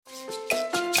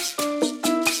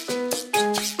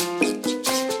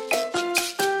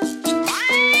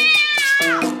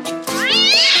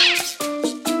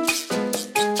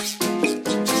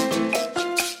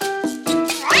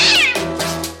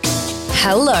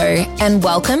Hello and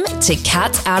welcome to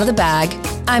Cats Out of the Bag.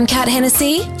 I'm Kat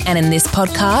Hennessy, and in this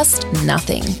podcast,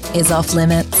 nothing is off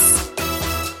limits.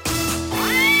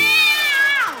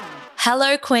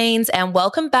 Hello, Queens, and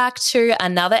welcome back to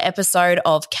another episode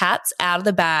of Cats Out of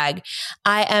the Bag.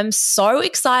 I am so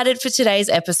excited for today's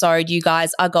episode. You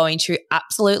guys are going to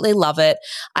absolutely love it.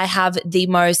 I have the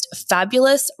most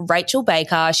fabulous Rachel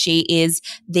Baker. She is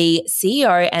the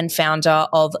CEO and founder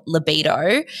of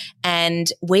Libido, and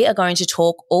we are going to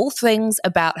talk all things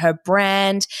about her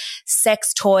brand,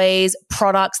 sex toys,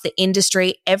 products, the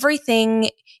industry, everything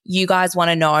you guys want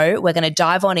to know. We're going to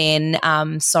dive on in.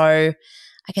 So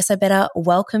I guess I better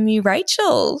welcome you,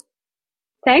 Rachel.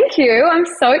 Thank you. I'm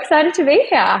so excited to be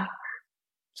here.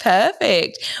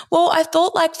 Perfect. Well, I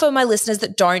thought, like, for my listeners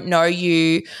that don't know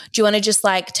you, do you want to just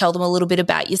tell them a little bit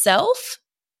about yourself?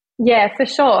 Yeah, for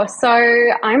sure. So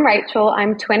I'm Rachel.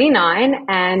 I'm 29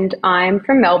 and I'm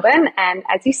from Melbourne. And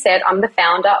as you said, I'm the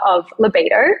founder of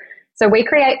Libido. So we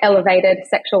create elevated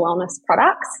sexual wellness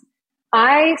products.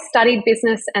 I studied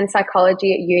business and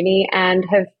psychology at uni and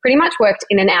have pretty much worked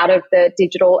in and out of the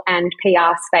digital and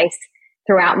PR space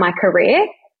throughout my career.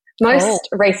 Most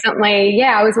recently,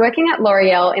 I was working at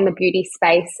L'Oreal in the beauty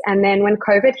space. And then when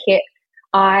COVID hit,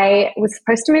 I was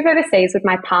supposed to move overseas with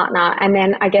my partner. And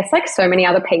then I guess like so many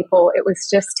other people, it was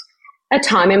just a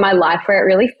time in my life where it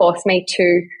really forced me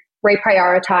to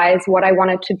reprioritize what I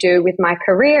wanted to do with my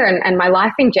career and my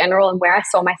life in general and where I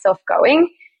saw myself going.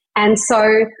 And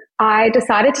so I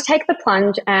decided to take the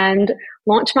plunge and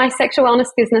launch my sexual wellness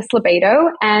business, Libido.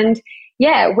 And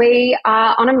we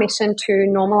are on a mission to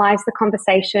normalize the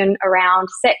conversation around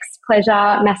sex,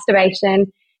 pleasure,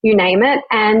 masturbation, you name it.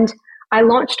 And I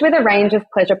launched with a range of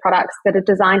pleasure products that are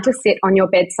designed to sit on your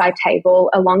bedside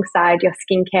table alongside your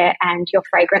skincare and your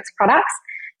fragrance products.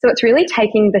 So it's really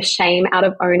taking the shame out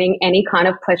of owning any kind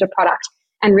of pleasure product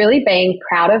and really being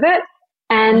proud of it.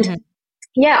 And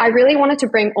I really wanted to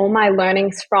bring all my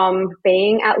learnings from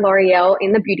being at L'Oreal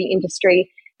in the beauty industry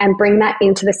and bring that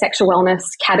into the sexual wellness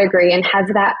category and have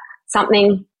that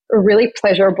a really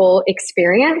pleasurable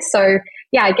experience. So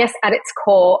I guess at its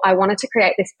core, I wanted to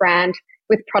create this brand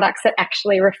with products that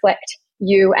actually reflect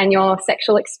you and your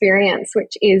sexual experience,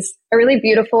 which is a really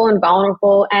beautiful and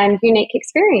vulnerable and unique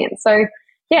experience. So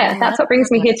that's what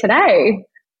brings me here today.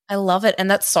 I love it. And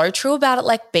that's so true about it,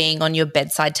 like being on your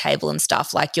bedside table and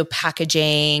stuff, like your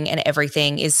packaging and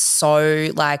everything is so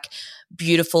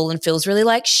beautiful and feels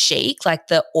really chic. Like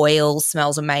the oil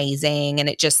smells amazing and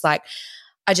it just I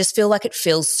just feel like it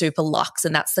feels super luxe,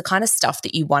 and that's the kind of stuff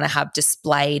that you want to have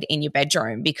displayed in your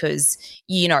bedroom because,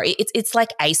 it's like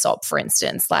Aesop, for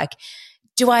instance.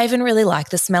 Do I even really like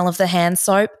the smell of the hand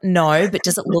soap? No, but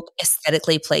does it look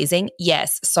aesthetically pleasing?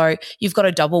 Yes. So you've got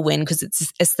a double win because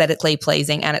it's aesthetically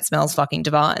pleasing and it smells fucking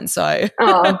divine. So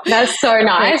that's so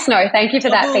nice. No, thank you for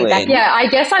that feedback. Yeah, I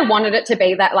guess I wanted it to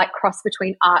be that cross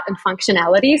between art and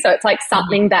functionality. So it's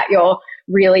something that you're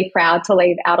really proud to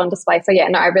leave out on display. So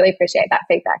I really appreciate that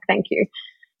feedback. Thank you.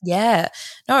 Yeah.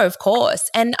 No, of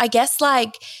course. And I guess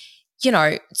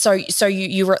so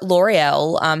you were at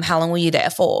L'Oreal. How long were you there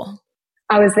for?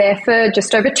 I was there for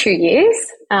just over 2 years.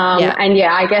 And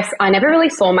I guess I never really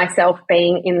saw myself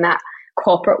being in that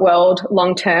corporate world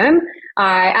long term.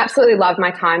 I absolutely loved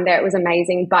my time there. It was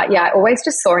amazing. But I always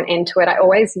just saw an end to it. I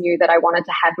always knew that I wanted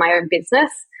to have my own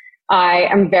business. I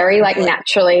am very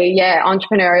naturally,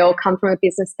 entrepreneurial, come from a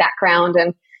business background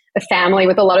and a family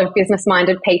with a lot of business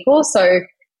minded people. So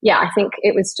I think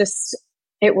it was just,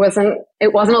 it wasn't a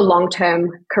long-term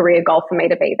career goal for me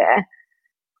to be there.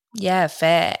 Yeah,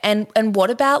 fair. And what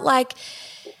about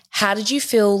how did you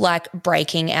feel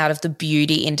breaking out of the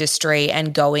beauty industry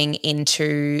and going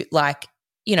into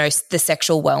the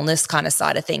sexual wellness kind of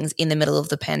side of things in the middle of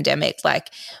the pandemic?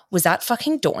 Was that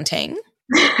fucking daunting?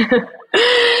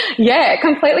 Yeah,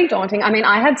 completely daunting. I mean,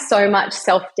 I had so much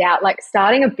self-doubt,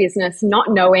 starting a business, not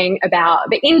knowing about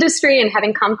the industry and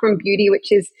having come from beauty,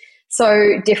 which is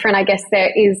so different. I guess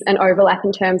there is an overlap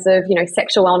in terms of,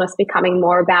 sexual wellness becoming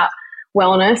more about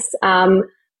wellness.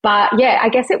 But I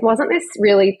guess it wasn't this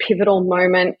really pivotal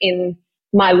moment in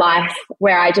my life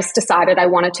where I just decided I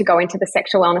wanted to go into the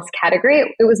sexual wellness category.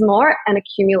 It was more an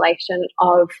accumulation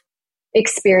of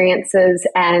experiences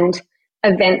and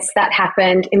events that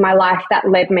happened in my life that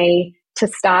led me to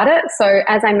start it. So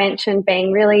as I mentioned,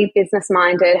 being really business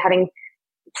minded, having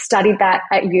studied that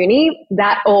at uni,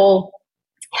 that all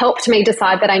helped me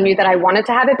decide that I knew that I wanted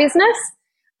to have a business.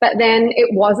 But then it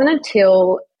wasn't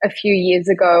until a few years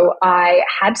ago, I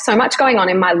had so much going on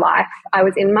in my life. I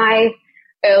was in my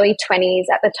early 20s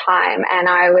at the time and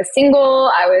I was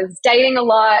single, I was dating a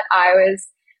lot, I was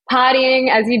partying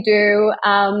as you do.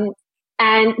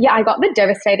 And yeah, I got the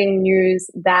devastating news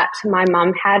that my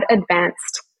mum had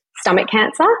advanced stomach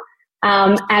cancer.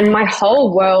 And my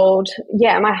whole world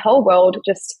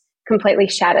just completely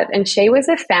shattered. And she was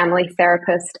a family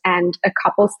therapist and a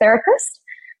couples therapist.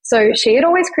 So she had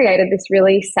always created this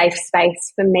really safe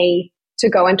space for me to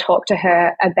go and talk to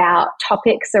her about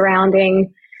topics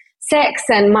surrounding sex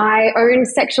and my own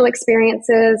sexual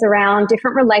experiences around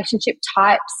different relationship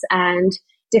types and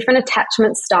different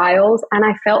attachment styles. And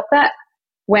I felt that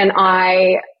when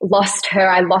I lost her,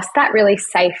 I lost that really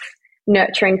safe,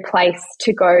 nurturing place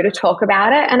to go to talk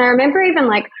about it. And I remember even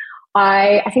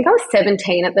I think I was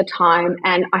 17 at the time,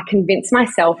 and I convinced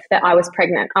myself that I was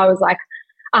pregnant. I was like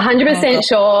 100%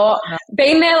 sure.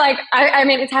 Been there, I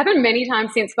mean, it's happened many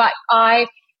times since, but I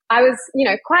was,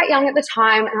 quite young at the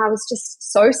time, and I was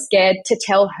just so scared to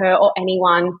tell her or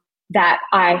anyone that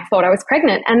I thought I was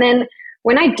pregnant. And then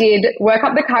when I did work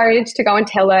up the courage to go and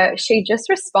tell her, she just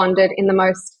responded in the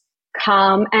most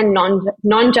calm and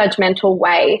non-judgmental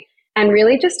way, and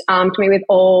really just armed me with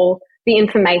all the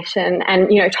information and,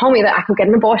 told me that I could get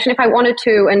an abortion if I wanted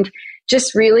to, and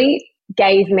just really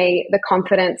gave me the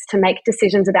confidence to make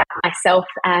decisions about myself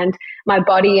and my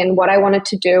body and what I wanted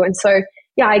to do. And so,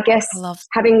 yeah, I guess and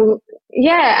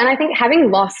I think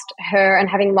having lost her and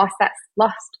having lost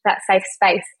that safe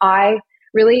space, I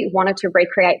really wanted to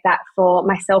recreate that for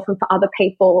myself and for other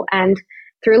people. And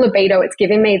through Libido, it's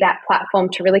given me that platform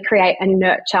to really create and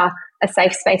nurture a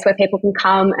safe space where people can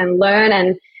come and learn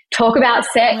and talk about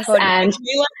sex. Oh God, and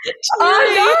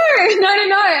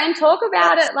no, and talk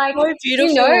about it so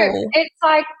beautiful. It's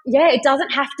it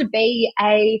doesn't have to be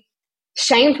a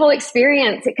shameful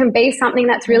experience. It can be something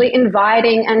that's really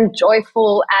inviting and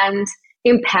joyful and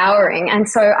empowering. And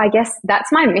so I guess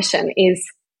that's my mission, is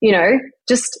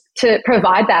just to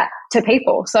provide that to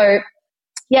people. So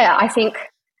yeah, I think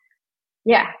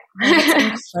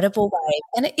That's incredible,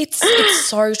 babe. And it's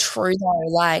so true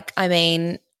though. I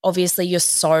mean, obviously you're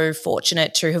so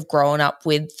fortunate to have grown up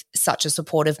with such a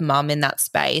supportive mum in that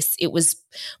space. It was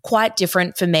quite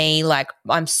different for me.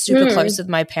 I'm super close with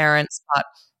my parents, but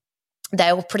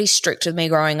they were pretty strict with me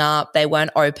growing up. They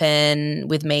weren't open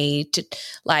with me to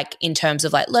in terms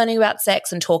of learning about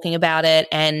sex and talking about it.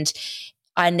 And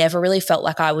I never really felt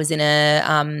like I was in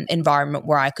a environment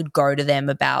where I could go to them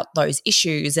about those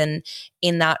issues. And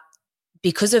in that,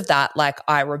 because of that,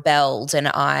 I rebelled and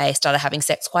I started having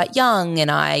sex quite young, and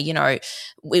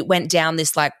it went down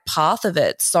this path of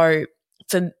it. So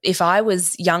if I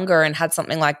was younger and had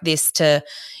something like this to,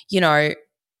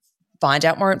 find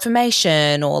out more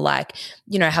information or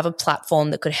have a platform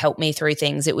that could help me through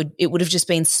things, it would have just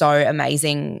been so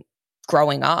amazing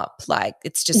growing up.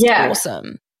 It's just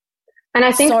awesome. And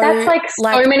I think that's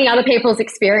so many other people's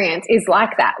experience is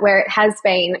like that, where it has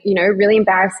been, really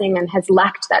embarrassing and has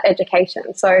lacked that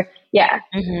education. So yeah,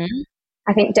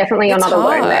 I think definitely you're not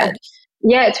alone there.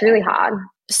 Yeah, it's really hard.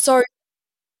 So,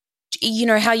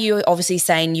 how you obviously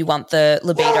saying you want the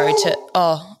libido to,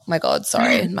 oh my God,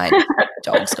 sorry, my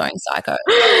dog's going psycho.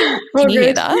 Can you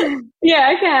hear that? Yeah,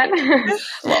 I can.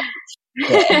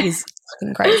 Yeah, he's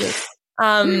fucking crazy.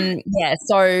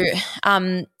 So,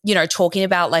 talking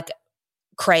about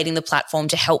creating the platform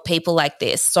to help people like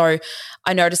this. So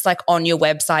I noticed on your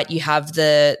website you have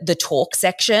the talk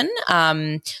section.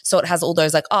 So it has all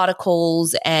those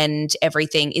articles and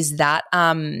everything. Is that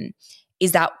kind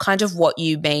of what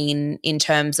you mean in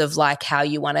terms of how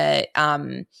you want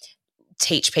to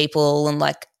teach people and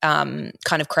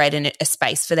kind of create a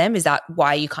space for them? Is that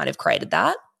why you kind of created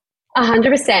that?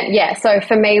 100%, yeah. So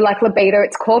for me, Libido,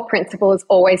 its core principle has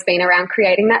always been around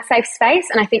creating that safe space.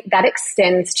 And I think that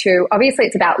extends to, obviously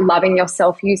it's about loving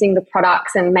yourself, using the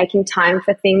products and making time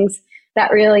for things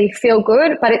that really feel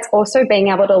good, but it's also being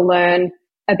able to learn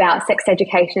about sex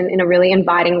education in a really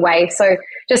inviting way. So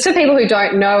just for people who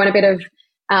don't know, and a bit of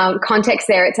context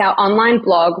there, it's our online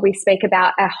blog. We speak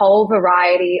about a whole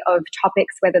variety of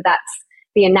topics, whether that's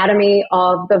the anatomy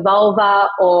of the vulva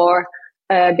or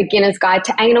a beginner's guide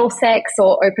to anal sex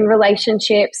or open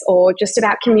relationships or just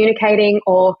about communicating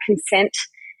or consent.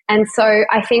 And so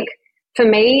I think for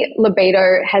me,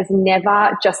 Libido has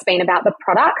never just been about the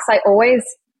products. I always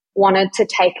wanted to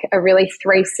take a really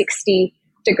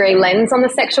 360-degree lens on the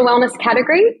sexual wellness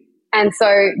category. And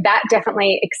so that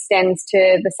definitely extends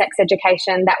to the sex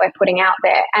education that we're putting out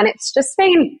there. And it's just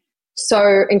been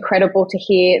so incredible to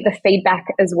hear the feedback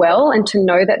as well, and to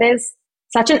know that there's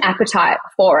such an appetite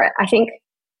for it. I think,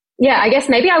 I guess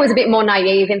maybe I was a bit more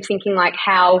naive in thinking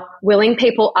how willing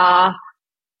people are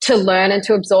to learn and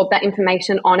to absorb that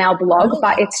information on our blog,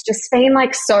 but it's just been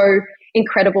so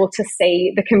incredible to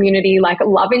see the community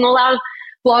loving all our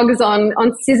blogs on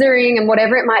scissoring and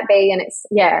whatever it might be. And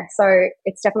so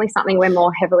it's definitely something we're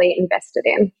more heavily invested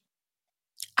in.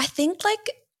 I think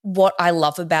like what I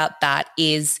love about that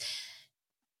is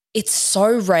it's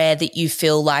so rare that you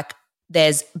feel like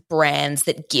there's brands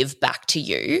that give back to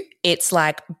you. It's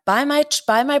like, buy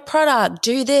my product,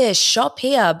 do this, shop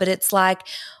here. But it's like,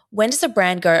 when does a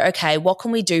brand go, okay, what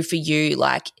can we do for you?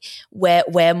 Like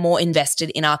we're more invested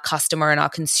in our customer and our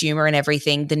consumer and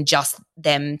everything than just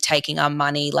them taking our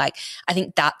money. Like I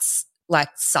think that's like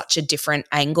such a different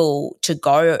angle to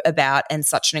go about and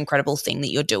such an incredible thing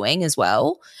that you're doing as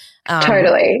well.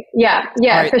 Totally. Yeah,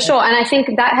 for sure. And I think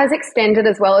that has extended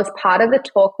as well as part of the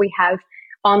talk. We have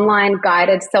online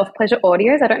guided self-pleasure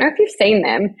audios. I don't know if you've seen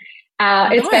them.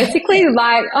 It's basically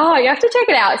like, you have to check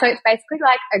it out. So it's basically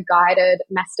like a guided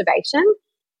masturbation.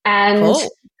 And cool.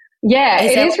 Yeah,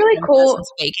 it is really cool.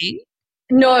 Speaking?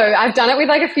 No, I've done it with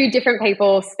like a few different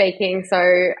people speaking. So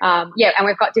and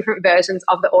we've got different versions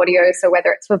of the audio. So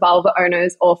whether it's for vulva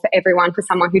owners or for everyone, for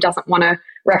someone who doesn't want to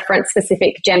reference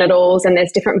specific genitals, and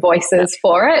there's different voices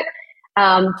for it.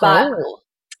 But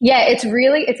yeah, it's a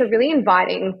really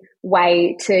inviting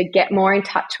way to get more in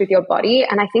touch with your body.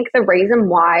 And I think the reason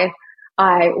why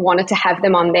I wanted to have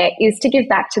them on there is to give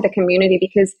back to the community,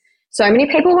 because so many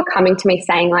people were coming to me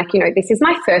saying like, this is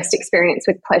my first experience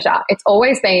with pleasure. It's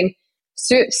always been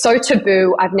so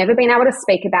taboo. I've never been able to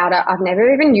speak about it. I've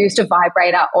never even used a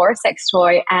vibrator or a sex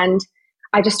toy, and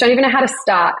I just don't even know how to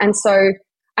start. And so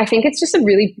I think it's just a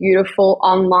really beautiful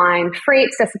online, free,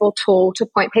 accessible tool to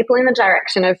point people in the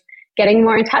direction of getting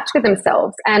more in touch with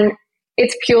themselves. And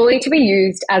it's purely to be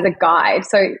used as a guide.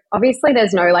 So obviously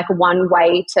there's no like one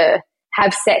way to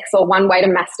have sex or one way to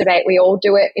masturbate. We all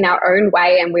do it in our own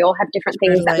way, and we all have different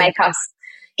things that make us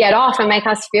get off and make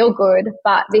us feel good.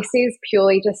 But this is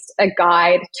purely just a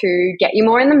guide to get you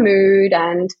more in the mood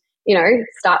and,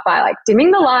 start by like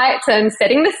dimming the lights and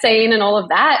setting the scene and all of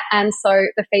that. And so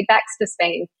the feedback's just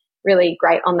been really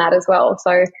great on that as well.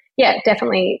 So yeah,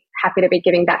 definitely happy to be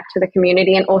giving back to the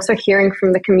community and also hearing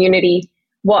from the community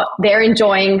what they're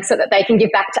enjoying so that they can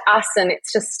give back to us. And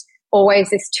it's just always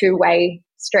this two-way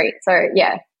street. So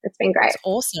yeah, it's been great. That's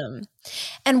awesome.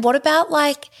 And what about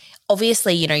like,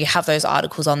 obviously, you have those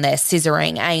articles on there,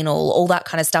 scissoring, anal, all that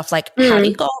kind of stuff. Like how do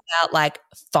you go about like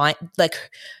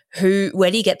where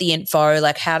do you get the info?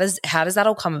 Like how does that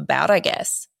all come about, I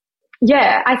guess?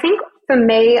 Yeah, I think for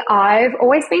me, I've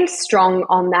always been strong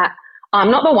on that. I'm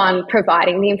not the one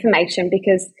providing the information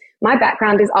because my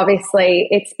background is obviously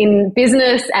it's in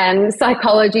business and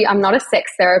psychology. I'm not a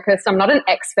sex therapist. I'm not an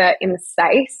expert in the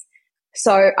space.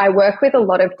 So I work with a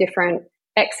lot of different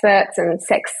experts and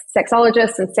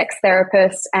sexologists and sex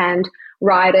therapists and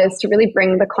writers to really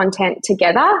bring the content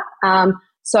together.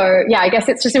 So yeah, I guess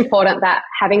it's just important that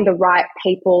having the right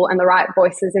people and the right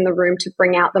voices in the room to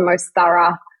bring out the most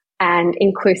thorough and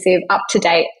inclusive,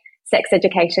 up-to-date sex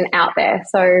education out there.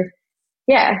 So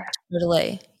yeah.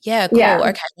 Totally. Yeah, cool. Yeah.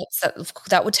 Okay,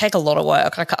 that would take a lot of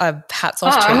work. Hats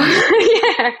off to you.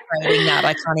 Yeah. Creating that,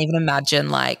 I can't even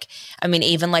imagine.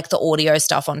 Even like the audio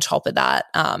stuff on top of that.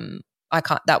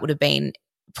 That would have been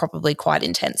probably quite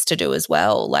intense to do as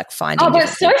well. Like finding. Oh, but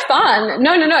it's so fun.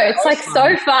 No. It's like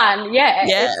so fun. Yeah.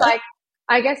 It's like,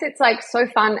 I guess it's like so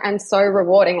fun and so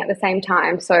rewarding at the same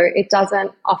time. So it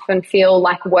doesn't often feel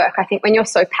like work. I think when you're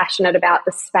so passionate about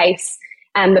the space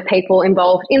and the people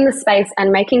involved in the space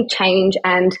and making change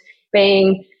and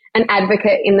being an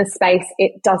advocate in the space,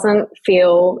 it doesn't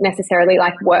feel necessarily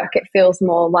like work. It feels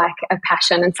more like a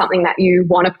passion and something that you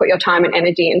want to put your time and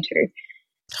energy into.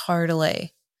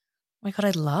 Totally. Oh my God,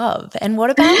 I love. And what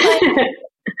about like,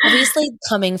 obviously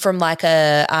coming from like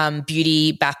a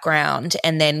beauty background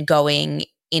and then going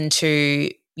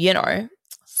into,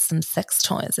 some sex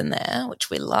toys in there, which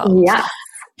we love. Yeah.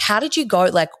 How did you go?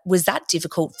 Like, was that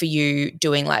difficult for you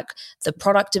doing like the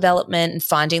product development and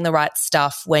finding the right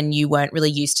stuff when you weren't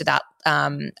really used to that,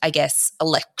 I guess,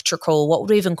 electrical, what would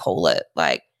we even call it?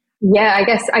 Like, yeah, I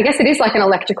guess it is like an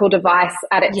electrical device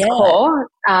at its core.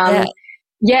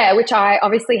 Which I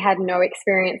obviously had no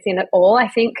experience in at all. I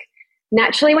think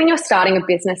naturally when you're starting a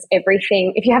business,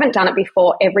 everything, if you haven't done it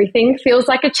before, everything feels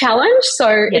like a challenge.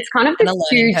 So it's kind of this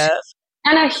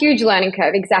huge learning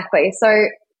curve. Exactly. So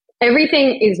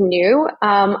everything is new.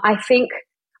 I think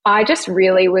I just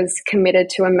really was committed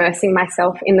to immersing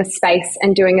myself in the space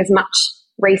and doing as much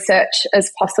research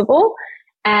as possible.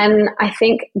 And I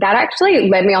think that actually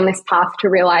led me on this path to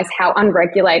realize how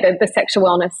unregulated the sexual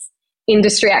wellness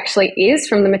industry actually is,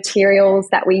 from the materials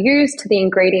that we use to the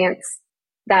ingredients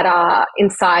that are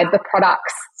inside the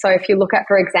products. So if you look at,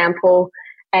 for example,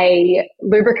 a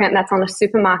lubricant that's on a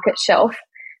supermarket shelf,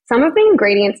 some of the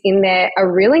ingredients in there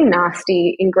are really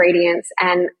nasty ingredients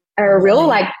and are a real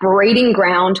like breeding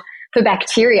ground for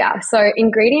bacteria. So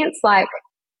ingredients like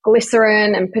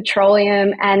glycerin and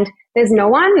petroleum, and there's no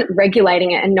one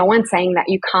regulating it and no one saying that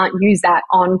you can't use that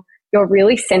on your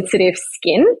really sensitive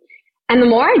skin. And the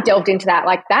more I delved into that,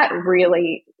 like that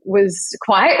really was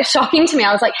quite shocking to me.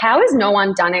 I was like, how has no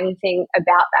one done anything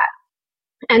about that?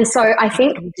 And so I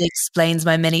think it explains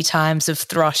my many times of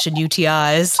thrush and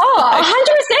UTIs.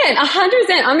 Oh, 100%.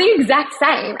 I'm the exact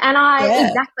same. And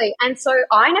exactly. And so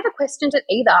I never questioned it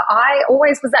either. I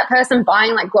always was that person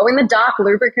buying like glow in the dark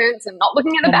lubricants and not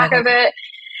looking at the back of it.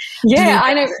 Yeah,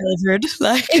 I know. Flavored,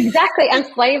 like. Exactly. And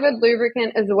flavored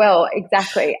lubricant as well.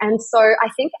 Exactly. And so I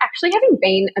think actually having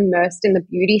been immersed in the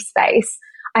beauty space,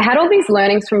 I had all these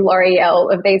learnings from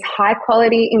L'Oreal of these high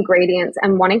quality ingredients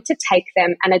and wanting to take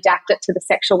them and adapt it to the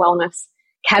sexual wellness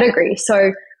category.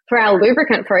 So for our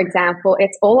lubricant, for example,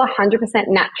 it's all 100%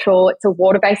 natural. It's a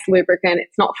water-based lubricant.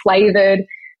 It's not flavored.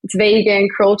 It's vegan,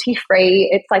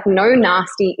 cruelty-free. It's like no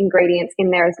nasty ingredients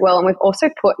in there as well. And we've also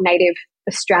put native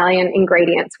Australian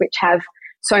ingredients, which have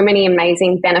so many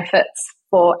amazing benefits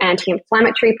for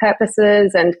anti-inflammatory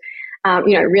purposes and,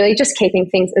 really just keeping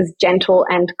things as gentle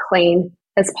and clean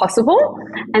as possible.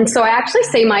 And so I actually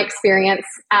see my experience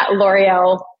at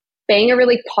L'Oreal being a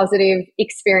really positive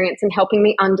experience in helping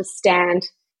me understand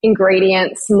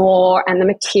ingredients more and the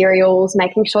materials,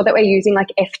 making sure that we're using like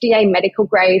FDA medical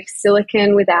grade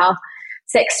silicone with our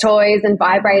sex toys and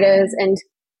vibrators. And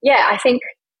yeah, I think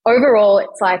overall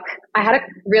it's like I had a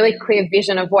really clear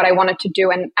vision of what I wanted to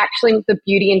do, and actually the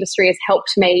beauty industry has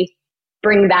helped me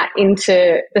bring that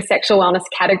into the sexual wellness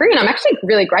category, and I'm actually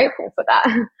really grateful for that.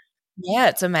 Yeah,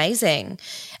 it's amazing.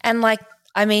 And like,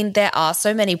 I mean, there are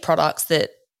so many products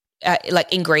that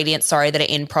ingredients, that are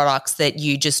in products that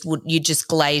you just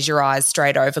glaze your eyes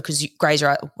straight over because you graze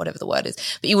your eye, whatever the word is,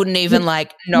 but you wouldn't even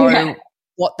like know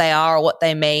what they are or what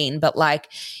they mean. But like,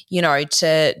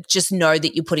 to just know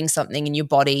that you're putting something in your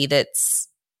body that's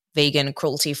vegan,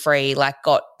 cruelty free, like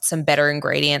got some better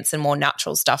ingredients and more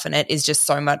natural stuff in it is just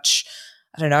so much,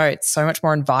 I don't know, it's so much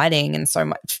more inviting and so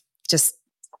much better.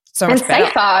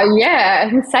 Safer,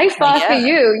 and safer for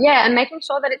you, and making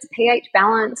sure that it's pH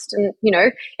balanced and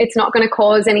it's not going to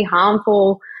cause any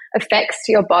harmful effects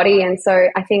to your body. And so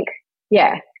I think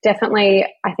definitely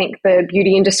I think the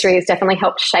beauty industry has definitely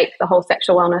helped shape the whole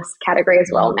sexual wellness category as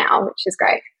well now, which is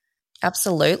great.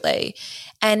 Absolutely.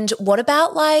 And what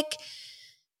about like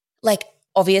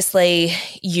obviously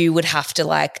you would have to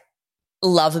like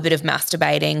love a bit of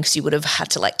masturbating because you would have had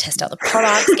to like test out the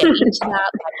products, get into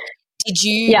that.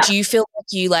 Do you feel like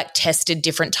you like tested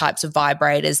different types of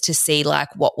vibrators to see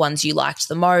like what ones you liked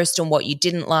the most and what you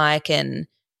didn't like and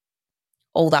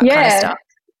all that kind of stuff?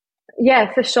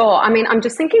 Yeah, for sure. I mean, I'm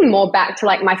just thinking more back to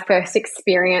like my first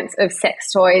experience of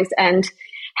sex toys and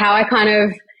how I kind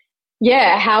of,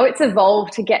 how it's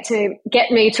evolved to get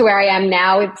me to where I am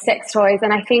now with sex toys.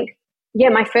 And I think,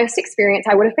 my first experience,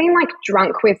 I would have been like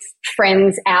drunk with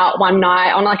friends out one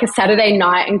night on like a Saturday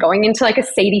night and going into like a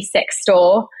seedy sex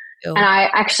store. Ew. And I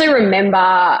actually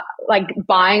remember like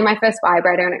buying my first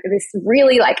vibrator, and it was this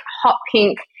really like hot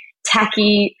pink,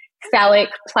 tacky, phallic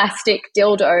plastic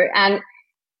dildo. And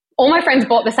all my friends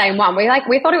bought the same one. We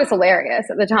thought it was hilarious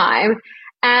at the time.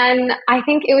 And I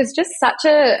think it was just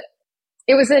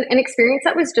an experience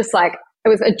that was just like, it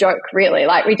was a joke really.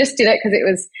 Like we just did it because it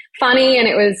was funny and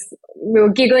we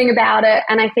were giggling about it.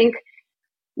 And I think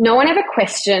no one ever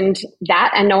questioned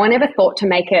that, and no one ever thought to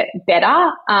make it better.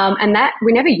 And that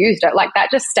we never used it. Like that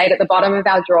just stayed at the bottom of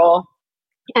our drawer.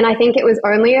 And I think it was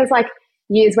only as like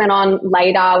years went on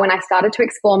later when I started to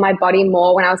explore my body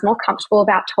more, when I was more comfortable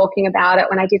about talking about it,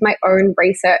 when I did my own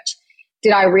research,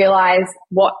 did I realize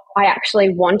what I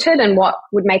actually wanted and what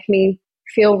would make me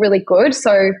feel really good.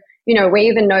 So, we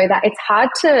even know that it's hard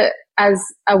to, as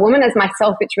a woman, as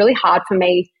myself, it's really hard for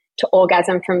me to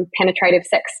orgasm from penetrative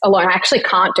sex alone. I actually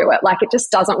can't do it. Like it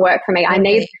just doesn't work for me. I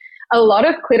need a lot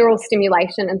of clitoral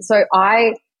stimulation. And so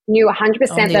I knew 100%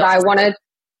 that I wanted.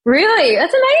 Really?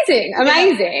 That's amazing.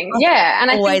 Amazing. Yeah. And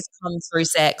I always come through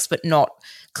sex, but not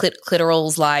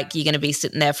clitorals. Like you're going to be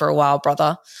sitting there for a while,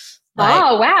 brother. Like,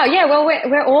 oh, wow. Yeah. Well,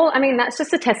 we're all, I mean, that's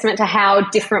just a testament to how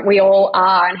different we all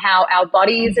are and how our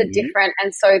bodies are different.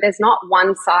 And so there's not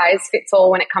one size fits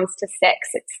all when it comes to sex.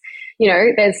 It's,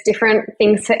 there's different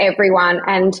things for everyone.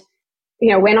 And,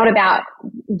 we're not about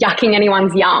yucking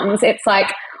anyone's yums. It's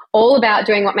like all about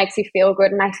doing what makes you feel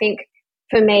good. And I think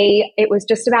for me, it was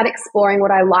just about exploring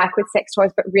what I like with sex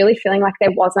toys, but really feeling like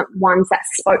there wasn't ones that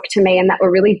spoke to me and that were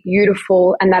really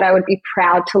beautiful and that I would be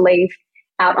proud to leave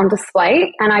out on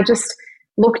display. And I just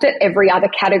looked at every other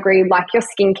category like your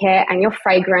skincare and your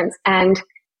fragrance, and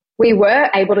we were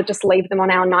able to just leave them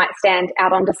on our nightstand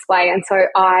out on display. And so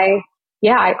I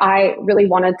really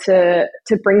wanted to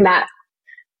bring that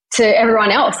to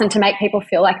everyone else and to make people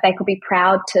feel like they could be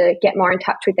proud to get more in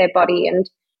touch with their body and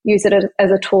use it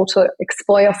as a tool to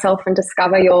explore yourself and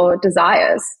discover your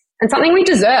desires, and something we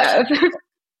deserve.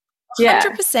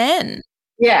 100%.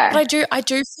 Yeah. But I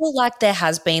do feel like there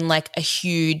has been like a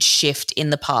huge shift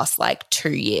in the past like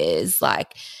 2 years.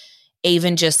 Like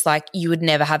even just like you would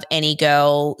never have any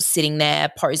girl sitting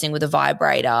there posing with a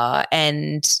vibrator,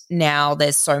 and now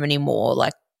there's so many more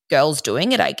like girls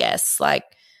doing it, I guess. Like,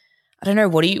 I don't know,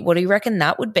 what do you reckon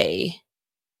that would be?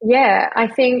 Yeah, I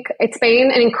think it's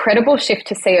been an incredible shift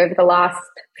to see over the last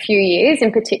few years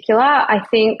in particular. I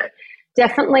think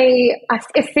definitely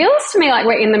it feels to me like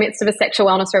we're in the midst of a sexual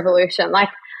wellness revolution. Like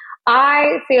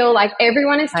I feel like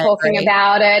everyone is talking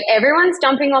about it. Everyone's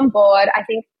jumping on board. I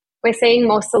think we're seeing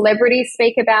more celebrities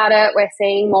speak about it. We're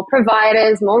seeing more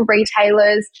providers, more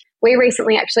retailers. We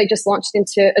recently actually just launched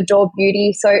into Adore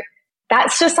Beauty. So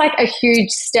that's just like a huge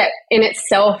step in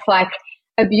itself, like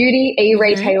a beauty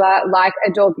e-retailer like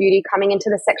Adore Beauty coming into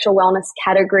the sexual wellness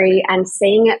category and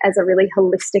seeing it as a really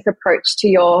holistic approach to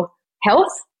your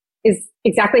health is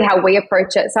exactly how we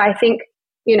approach it. So I think,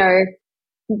 you know,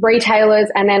 retailers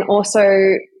and then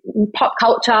also pop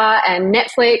culture and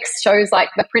Netflix shows like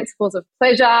The Principles of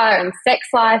Pleasure and Sex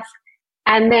Life.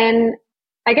 And then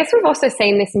I guess we've also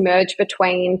seen this merge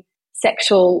between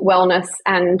sexual wellness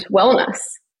and wellness,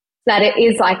 that it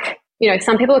is like, you know,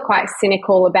 some people are quite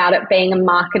cynical about it being a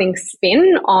marketing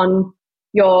spin on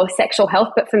your sexual health.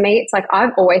 But for me, it's like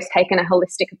I've always taken a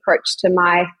holistic approach to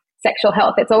my sexual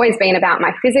health. It's always been about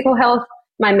my physical health,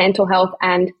 my mental health,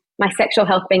 and my sexual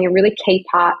health being a really key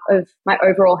part of my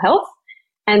overall health.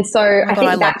 And so I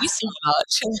think love you so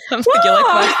much.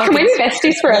 Can we be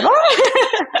besties forever?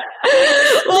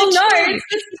 Well, no,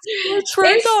 it's true.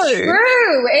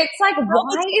 True. It's like,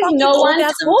 why is no one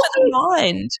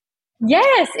talking?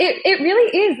 Yes, it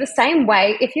really is the same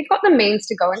way. If you've got the means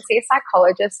to go and see a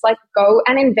psychologist, like go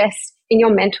and invest in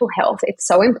your mental health. It's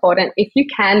so important. If you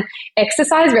can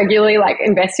exercise regularly, like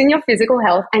invest in your physical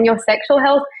health and your sexual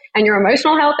health and your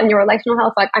emotional health and your relational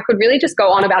health. Like I could really just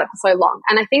go on about it for so long.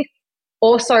 And I think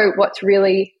also what's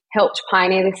really helped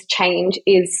pioneer this change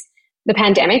is the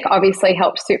pandemic obviously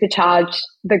helped supercharge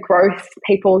the growth,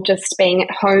 people just being at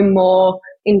home more,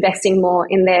 investing more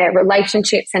in their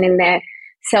relationships and in their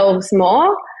selves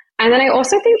more. And then I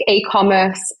also think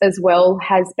e-commerce as well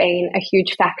has been a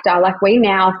huge factor. Like we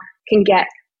now can get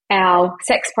our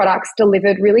sex products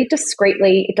delivered really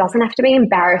discreetly. It doesn't have to be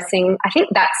embarrassing. I think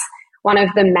that's one of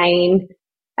the main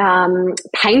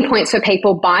pain points for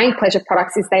people buying pleasure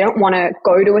products is they don't want to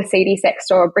go to a seedy sex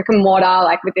store or brick and mortar,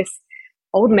 like with this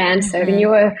old man serving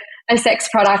you a sex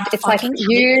product. It's like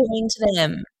you to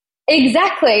them.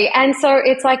 Exactly. And so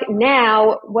it's like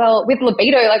now, well, with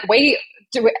Libido, like we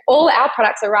do all our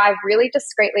products arrive really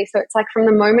discreetly. So it's like from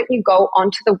the moment you go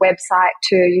onto the website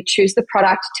to you choose the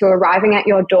product to arriving at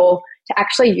your door to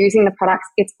actually using the products,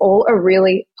 it's all a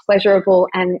really pleasurable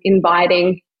and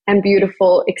inviting and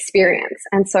beautiful experience.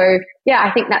 And so, yeah,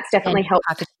 I think that's definitely helped.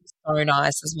 The packaging is so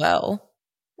nice as well.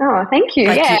 Oh, thank you.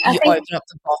 Like yeah, you open up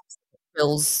the box, it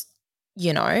feels,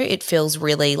 you know, it feels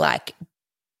really like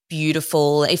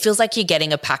beautiful. It feels like you're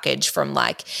getting a package from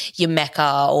like your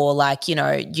Mecca or like, you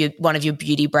know, one of your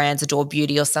beauty brands, Adore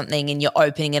Beauty or something, and you're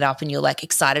opening it up and you're like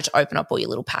excited to open up all your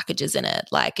little packages in it.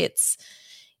 Like it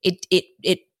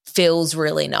feels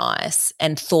really nice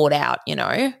and thought out, you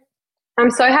know. I'm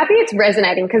so happy it's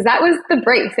resonating because that was the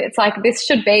brief. It's like this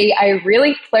should be a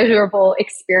really pleasurable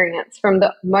experience from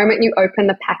the moment you open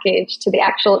the package to the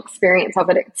actual experience of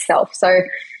it itself. So,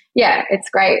 yeah, it's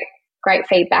great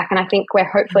feedback. And I think we're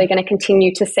hopefully going to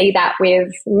continue to see that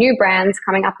with new brands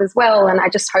coming up as well. And I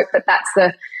just hope that that's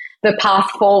the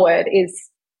path forward is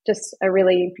just a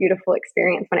really beautiful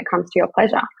experience when it comes to your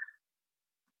pleasure.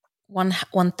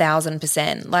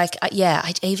 1000%. Like, yeah,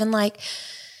 I even like...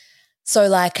 So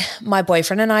like my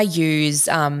boyfriend and I use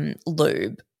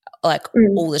lube like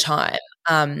all the time.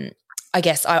 I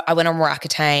guess I went on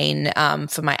Roaccutane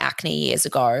for my acne years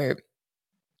ago.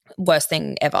 Worst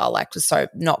thing ever, like was so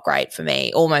not great for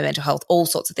me, all my mental health, all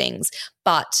sorts of things.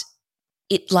 But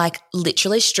it like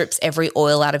literally strips every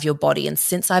oil out of your body. And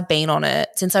since I went on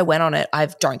it, I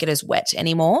don't get as wet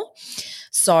anymore.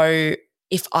 So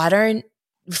if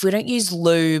we don't use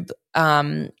lube,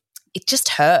 it just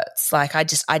hurts. Like I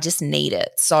just need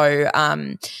it. So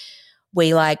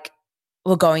we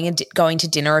were going to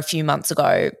dinner a few months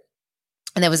ago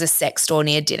and there was a sex store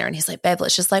near dinner and he's like, babe,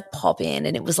 let's just like pop in.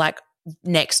 And it was like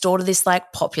next door to this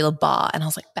like popular bar. And I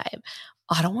was like, babe,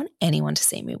 I don't want anyone to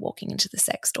see me walking into the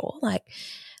sex store. Like,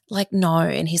 no.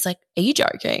 And he's like, are you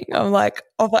joking? I'm like,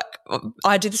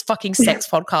 I do this fucking sex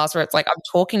podcast where it's like I'm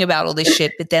talking about all this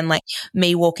shit, but then like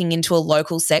me walking into a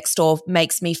local sex store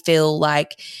makes me feel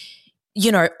like,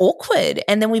 you know, awkward.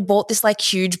 And then we bought this like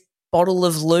huge bottle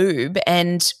of lube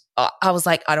and I was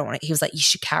like, I don't want it. He was like, you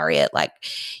should carry it. Like,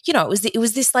 you know, it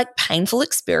was this like painful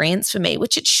experience for me,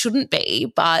 which it shouldn't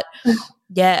be, but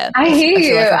yeah. I hear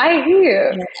you.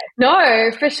 Yeah.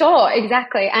 No, for sure.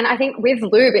 Exactly. And I think with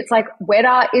lube, it's like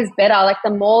wetter is better. Like the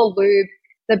more lube,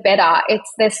 the better.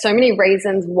 There's so many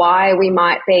reasons why we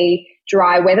might be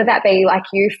dry, whether that be like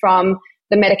you from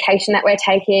the medication that we're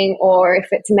taking, or if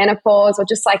it's menopause, or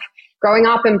just like growing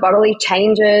up and bodily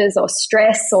changes or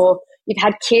stress, or you've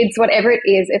had kids, whatever it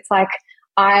is. It's like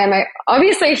I am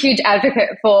obviously a huge advocate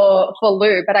for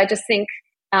lube, but I just think,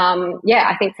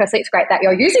 I think firstly it's great that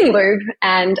you're using lube,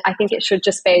 and I think it should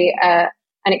just be an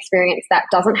experience that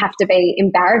doesn't have to be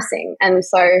embarrassing. And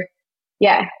so,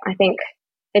 yeah, I think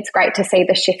it's great to see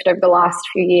the shift over the last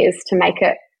few years to make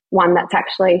it one that's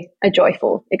actually a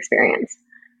joyful experience.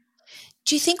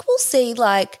 Do you think we'll see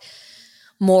like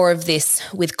more of this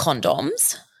with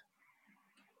condoms?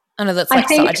 I know that's like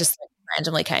I just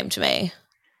randomly came to me.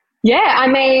 Yeah, I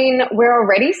mean, we're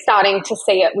already starting to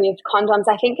see it with condoms.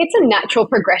 I think it's a natural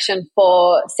progression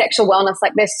for sexual wellness.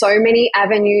 Like there's so many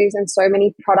avenues and so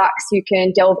many products you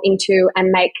can delve into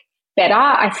and make better.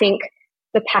 I think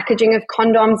the packaging of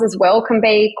condoms as well can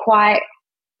be quite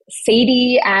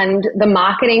seedy, and the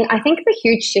marketing. I think the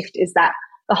huge shift is that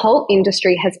the whole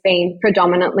industry has been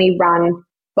predominantly run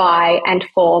by and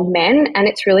for men, and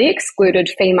it's really excluded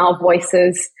female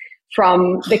voices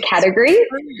from the category.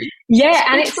 Yeah,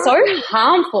 and it's so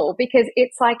harmful because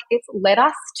it's like it's led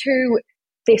us to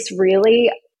this really,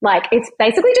 like, it's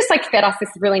basically just like fed us this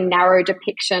really narrow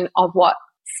depiction of what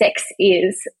sex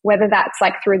is, whether that's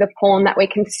like through the porn that we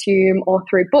consume or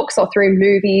through books or through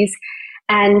movies.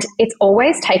 And it's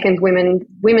always taken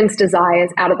women's desires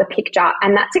out of the picture,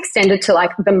 and that's extended to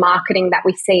like the marketing that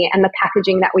we see and the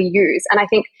packaging that we use. And I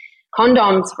think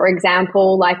condoms, for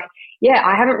example, like, yeah,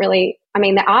 I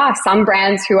mean, there are some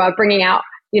brands who are bringing out,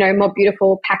 you know, more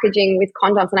beautiful packaging with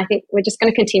condoms. And I think we're just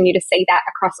going to continue to see that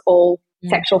across all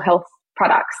sexual health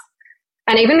products,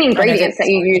 and even the ingredients that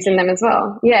you use in them as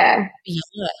well. Yeah.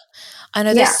 Yeah. I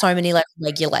know there's so many like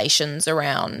regulations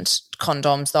around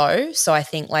condoms though. So I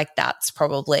think like that's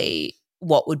probably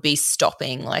what would be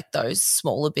stopping like those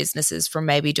smaller businesses from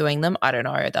maybe doing them. I don't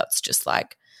know. That's just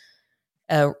like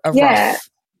a rough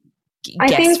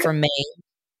guess from me.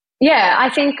 Yeah, I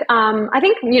think,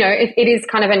 you know, it is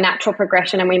kind of a natural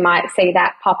progression, and we might see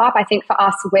that pop up. I think for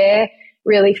us, we're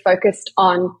really focused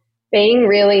on being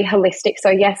really holistic.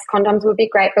 So yes, condoms would be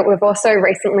great, but we've also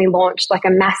recently launched like a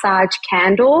massage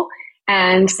candle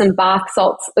and some bath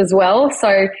salts as well.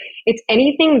 So it's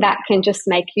anything that can just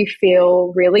make you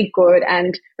feel really good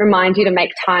and remind you to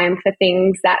make time for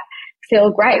things that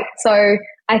feel great. So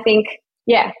I think,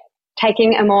 yeah,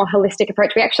 taking a more holistic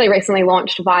approach. We actually recently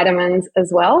launched vitamins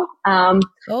as well.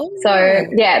 So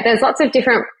yeah, there's lots of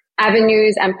different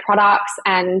avenues and products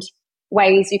and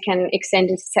ways you can extend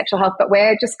into sexual health, but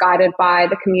we're just guided by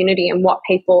the community and what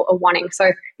people are wanting.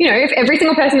 So, you know, if every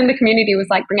single person in the community was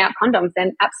like, bring out condoms,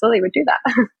 then absolutely would do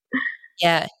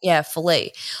that. Yeah,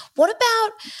 fully.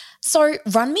 So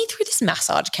run me through this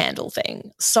massage candle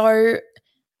thing. So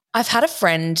I've had a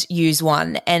friend use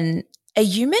one, and are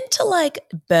you meant to like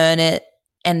burn it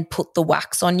and put the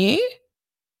wax on you?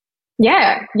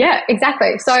 Yeah,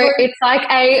 exactly. So it's like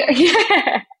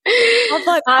I'm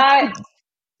like,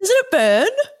 doesn't it burn?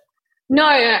 No.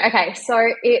 Okay. So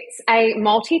it's a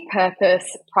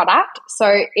multi-purpose product.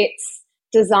 So it's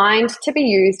designed to be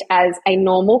used as a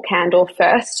normal candle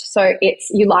first. So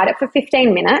you light it for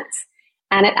 15 minutes,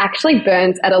 and it actually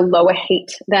burns at a lower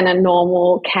heat than a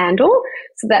normal candle,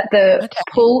 so that the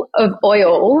pull of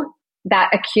oil that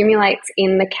accumulates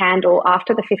in the candle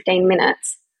after the 15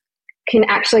 minutes can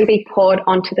actually be poured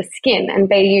onto the skin and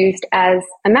be used as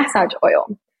a massage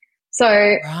oil. So,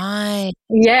 right.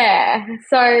 Yeah.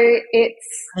 So it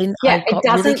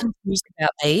doesn't really confused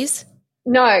about these.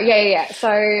 No. Yeah.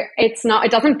 So it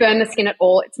doesn't burn the skin at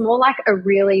all. It's more like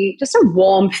just a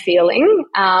warm feeling.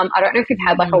 I don't know if you've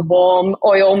had like a warm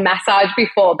oil massage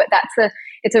before, but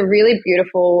it's a really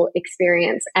beautiful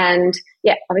experience, and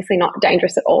yeah, obviously not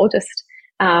dangerous at all. Just,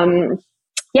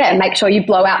 make sure you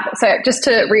blow out. So just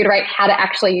to reiterate how to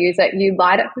actually use it, you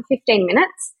light it for 15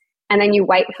 minutes and then you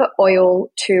wait for oil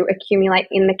to accumulate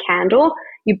in the candle.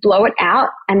 You blow it out,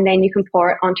 and then you can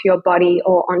pour it onto your body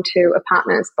or onto a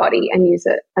partner's body and use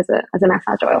it as a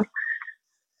massage oil.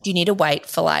 Do you need to wait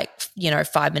for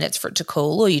 5 minutes for it to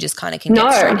cool, or you just kind of can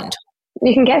get straight into it?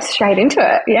 You can get straight into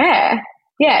it. Yeah.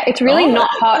 Yeah. It's really not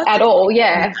hot at all.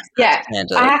 Yeah. Yeah.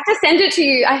 I have to send it to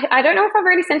you. I don't know if I've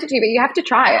already sent it to you, but you have to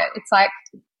try it. It's like,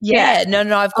 yeah.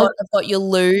 No, I've got your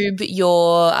lube,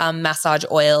 your massage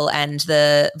oil, and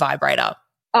the vibrator.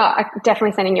 Oh, I'm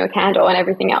definitely sending you a candle and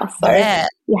everything else. So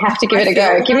you have to give it a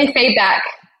go. Give me feedback.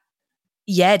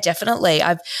 Yeah, definitely.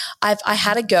 I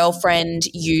had a girlfriend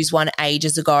use one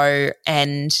ages ago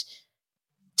and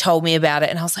told me about it,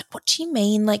 and I was like, what do you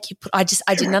mean? Like I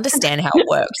didn't understand how it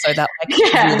works. So that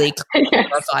really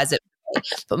clarifies it for me.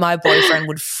 But my boyfriend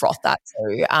would froth that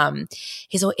too.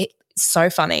 It's so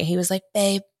funny. He was like,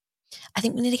 babe, I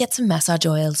think we need to get some massage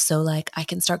oil so I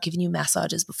can start giving you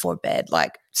massages before bed.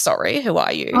 Like, sorry, who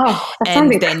are you? Oh, that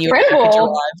sounds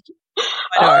incredible.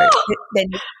 I know. Then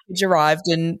you arrived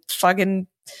and fucking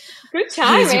good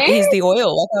timing. Here's the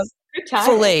oil. Good timing.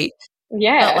 Fully.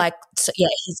 Yeah. But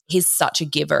he's such a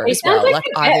giver as well.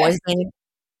 I've always been,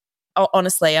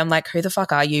 honestly, I'm like, who the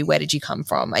fuck are you? Where did you come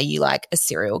from? Are you a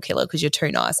serial killer because you're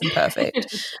too nice and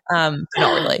perfect? Not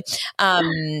really.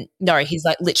 No, he's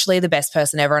literally the best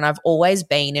person ever. And I've always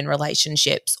been in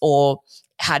relationships or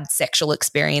had sexual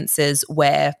experiences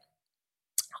where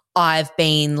I've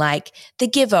been the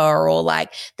giver, or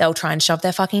they'll try and shove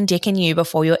their fucking dick in you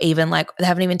before you're even they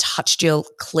haven't even touched your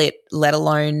clit, let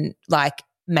alone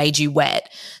made you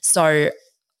wet. So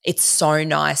it's so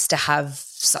nice to have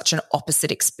such an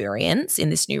opposite experience in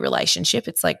this new relationship.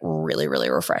 It's really, really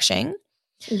refreshing.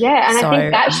 Yeah, and I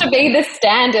think that should be the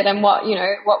standard and what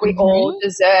we all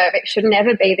deserve. It should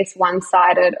never be this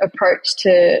one-sided approach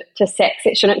to sex.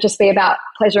 It shouldn't just be about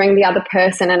pleasuring the other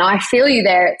person. And I feel you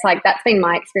there. It's that's been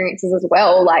my experiences as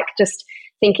well, just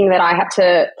thinking that I have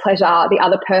to pleasure the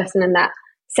other person and that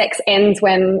sex ends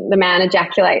when the man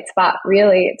ejaculates. But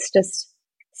really, it's just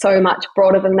so much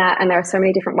broader than that, and there are so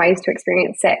many different ways to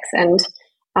experience sex. And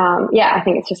I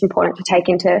think it's just important to take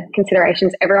into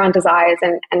considerations everyone desires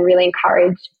and really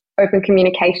encourage open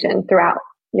communication throughout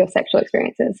your sexual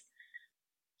experiences.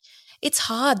 It's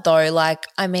hard though.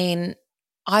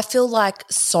 I feel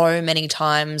so many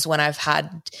times when I've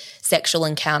had sexual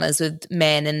encounters with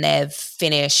men and they've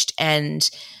finished, and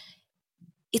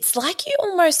it's you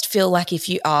almost feel if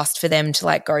you asked for them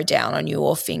to go down on you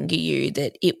or finger you,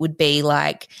 that it would be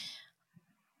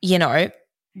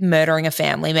murdering a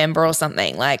family member or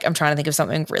something. I'm trying to think of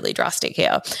something really drastic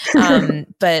here.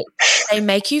 But they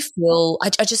make you feel,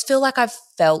 I just feel I've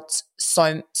felt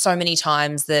so many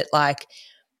times that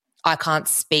I can't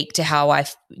speak to how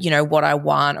what I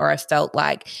want, or I felt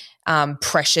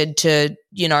pressured to,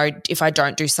 if I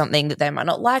don't do something that they might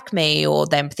not like me, or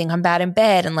they think I'm bad in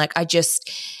bed. And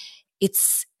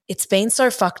it's been so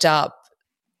fucked up,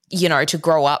 to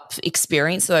grow up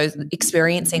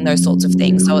experiencing those sorts of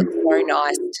things. So it's so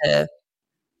nice to,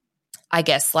 I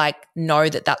guess, know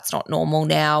that that's not normal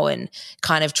now, and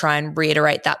kind of try and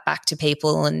reiterate that back to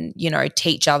people, and,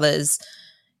 teach others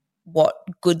what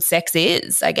good sex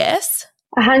is, I guess.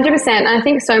 100%. And I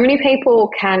think so many people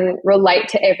can relate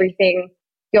to everything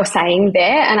you're saying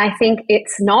there. And I think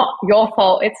it's not your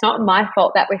fault. It's not my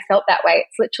fault that we felt that way.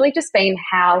 It's literally just been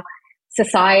how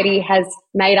society has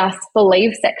made us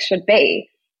believe sex should be.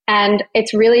 And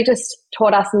it's really just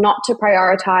taught us not to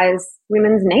prioritize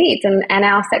women's needs and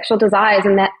our sexual desires,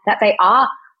 and that they are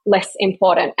less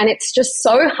important. And it's just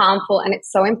so harmful, and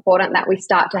it's so important that we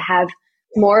start to have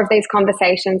more of these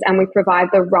conversations and we provide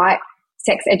the right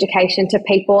sex education to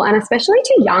people, and especially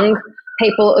to young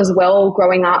people as well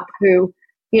growing up who,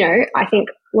 I think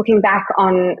looking back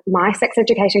on my sex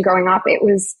education growing up, it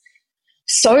was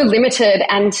so limited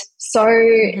and so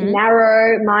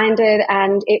narrow-minded,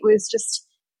 and it was just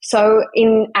so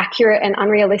inaccurate and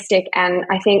unrealistic. And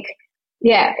I think,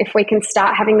 if we can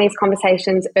start having these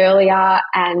conversations earlier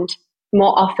and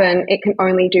more often, it can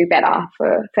only do better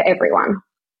for everyone.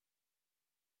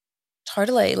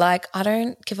 Totally. I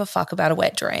don't give a fuck about a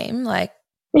wet dream.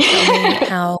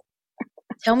 Tell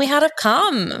me how to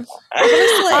come.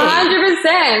 Honestly.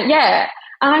 100%. Yeah.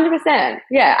 100%.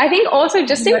 Yeah. I think also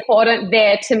just important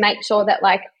there to make sure that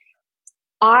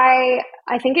I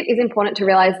think it is important to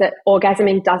realize that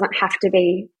orgasming doesn't have to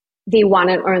be the one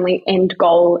and only end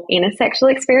goal in a sexual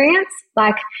experience.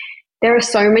 There are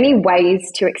so many ways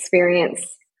to experience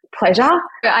pleasure.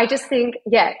 I just think,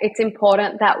 it's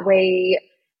important that we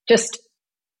just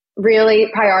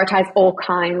really prioritize all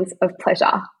kinds of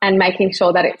pleasure, and making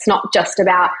sure that it's not just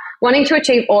about wanting to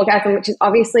achieve orgasm, which is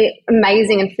obviously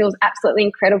amazing and feels absolutely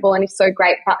incredible and is so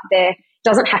great, but there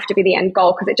doesn't have to be the end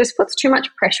goal, because it just puts too much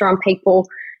pressure on people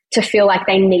to feel like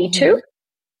they need to.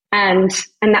 And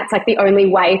that's like the only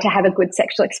way to have a good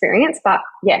sexual experience. But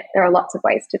yeah, there are lots of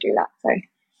ways to do that. So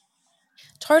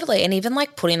totally. And even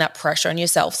like putting that pressure on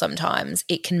yourself sometimes,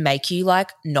 it can make you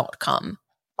like not come.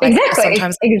 Like exactly.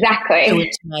 Do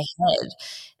it to my head.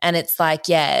 And it's like,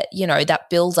 yeah, you know, that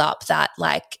builds up that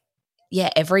like, yeah,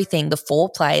 everything, the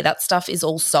foreplay, that stuff is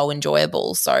all so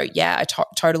enjoyable. So yeah, I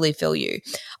totally feel you.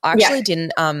 I actually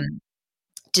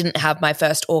didn't have my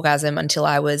first orgasm until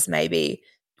I was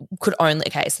so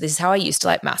this is how I used to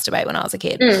like masturbate when I was a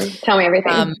kid. Tell me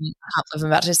everything. I can't believe I'm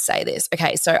about to say this.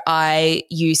 Okay, so I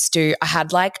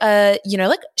had like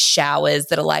like showers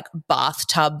that are like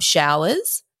bathtub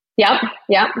showers. Yep,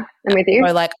 I'm with you.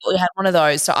 So like we had one of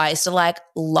those. So I used to like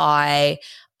lie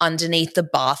underneath the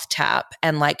bath tap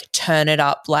and like turn it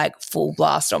up like full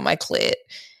blast on my clit.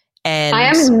 And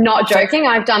I am not joking.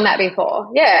 I've done that before.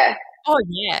 Yeah. Oh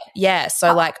yeah. Yeah.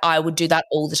 So like I would do that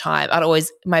all the time.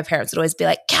 My parents would always be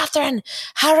like, Catherine,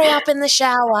 hurry up in the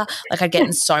shower. Like I'd get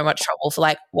in so much trouble for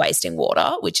like wasting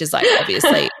water, which is like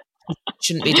obviously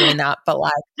shouldn't be doing that. But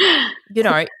like, you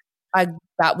know,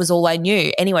 that was all I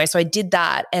knew. Anyway, so I did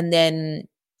that. And then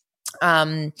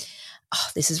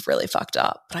this is really fucked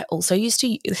up. But I also used to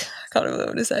use, I can't remember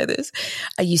how to say this.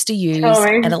 I used to use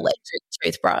an electric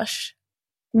toothbrush.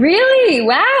 Really?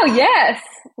 Wow. Yes.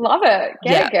 Love it.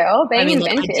 Get it, girl. Being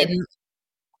inventive.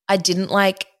 I didn't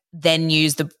like then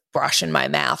use the brush in my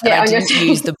mouth. And I didn't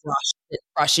use the brush that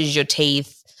brushes your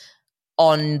teeth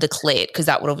on the clit because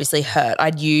that would obviously hurt.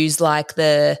 I'd use like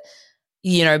the,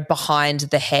 you know, behind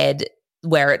the head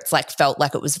where it's like felt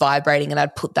like it was vibrating and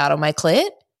I'd put that on my clit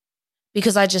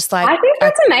because I just like. I think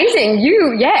that's amazing.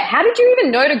 How did you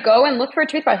even know to go and look for a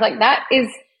toothbrush? Like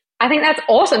I think that's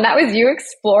awesome. That was you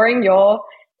exploring your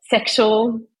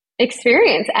sexual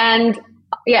experience. And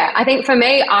yeah, I think for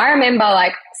me, I remember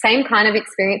like same kind of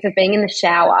experience of being in the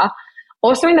shower,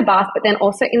 also in the bath, but then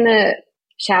also in the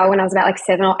shower when I was about like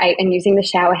 7 or 8 and using the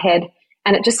shower head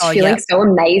and it just feeling so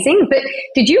amazing. But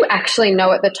did you actually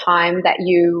know at the time that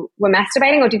you were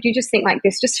masturbating or did you just think like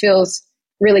this just feels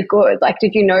really good? Like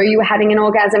did you know you were having an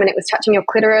orgasm and it was touching your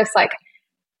clitoris? Like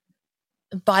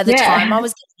by the time I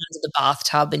was getting into the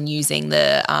bathtub and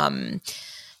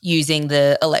using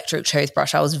the electric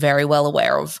toothbrush, I was very well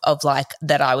aware of like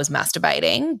that I was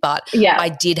masturbating, but I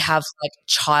did have like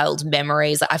child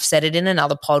memories. I've said it in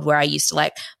another pod where I used to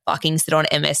like fucking sit on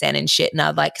MSN and shit and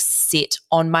I'd like sit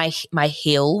on my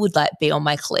heel would like be on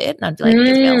my clit and I'd be like,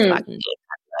 this feels fucking good.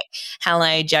 Like,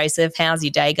 hello, Joseph, how's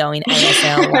your day going?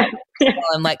 ASL, like, while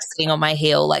I'm like sitting on my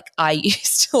heel. Like I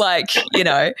used to like, you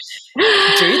know,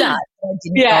 do that. I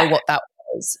didn't know what that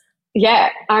was. Yeah,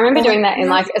 I remember doing that in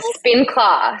like a spin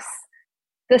class.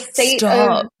 The seat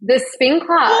of the spin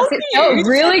class, it felt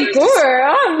really good.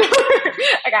 Oh, no.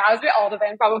 Okay, I was a bit older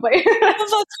then probably.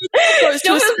 It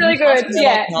was really good.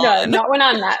 Yeah, no, not when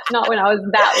I was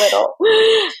that little.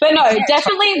 But no,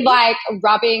 definitely like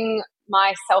rubbing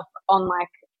myself on like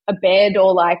a bed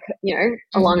or like, you know,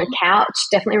 along a couch.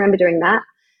 Definitely remember doing that.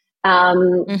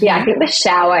 Yeah, I think the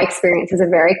shower experience is a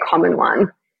very common one.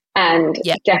 And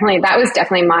that was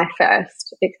definitely my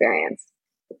first experience.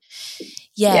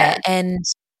 Yeah, and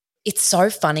it's so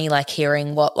funny like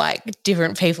hearing what like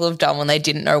different people have done when they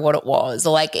didn't know what it was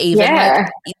or like even like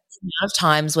the amount of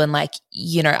times when like,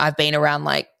 you know, I've been around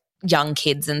like young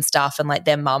kids and stuff and like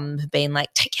their mum have been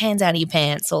like, take your hands out of your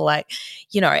pants or like,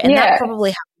 you know, and that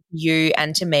probably happened to you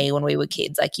and to me when we were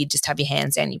kids. Like you just have your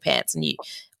hands down your pants and you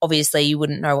obviously you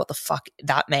wouldn't know what the fuck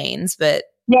that means, but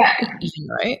you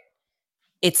know.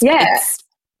 It's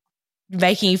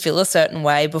making you feel a certain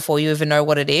way before you even know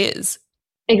what it is.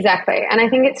 Exactly. And I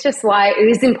think it's just why it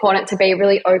is important to be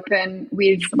really open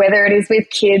with whether it is with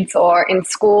kids or in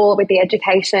school with the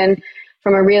education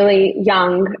from a really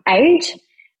young age.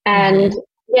 And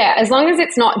as long as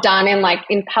it's not done in like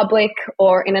in public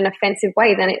or in an offensive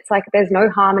way, then it's like there's no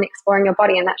harm in exploring your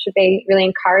body and that should be really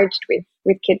encouraged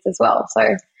with kids as well.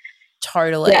 So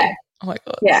totally. Yeah. Oh my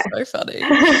God, it's so funny.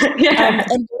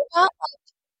 And what about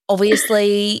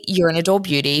obviously, you're in Adore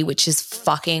Beauty, which is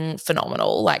fucking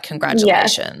phenomenal. Like,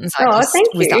 congratulations. Thank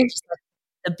you. Was that just like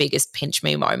the biggest pinch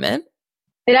me moment?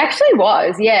 It actually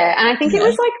was, yeah. And I think it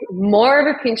was like more of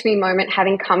a pinch me moment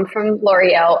having come from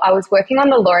L'Oreal. I was working on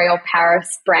the L'Oreal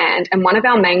Paris brand and one of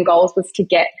our main goals was to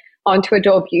get onto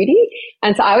Adore Beauty.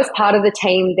 And so I was part of the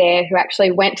team there who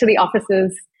actually went to the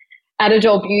offices at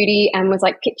Adore Beauty and was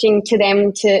like pitching to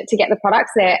them to get the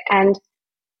products there. And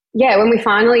yeah, when we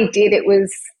finally did, it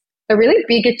was a really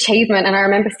big achievement and I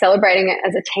remember celebrating it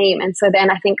as a team. And so then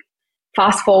I think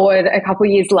fast forward a couple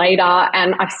of years later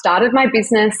and I've started my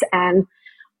business and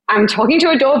I'm talking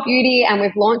to Adore Beauty and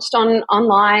we've launched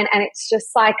online and it's just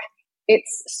like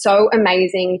it's so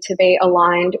amazing to be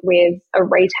aligned with a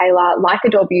retailer like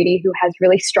Adore Beauty who has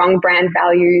really strong brand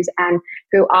values and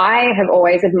who I have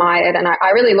always admired. And I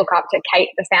really look up to Kate,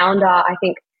 the founder. I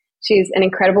think she's an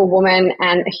incredible woman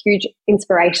and a huge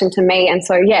inspiration to me. And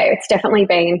so, yeah, it's definitely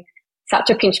been such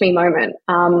a pinch me moment.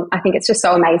 I think it's just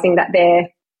so amazing that they're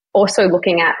also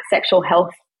looking at sexual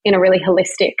health in a really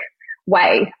holistic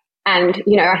way. And,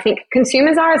 you know, I think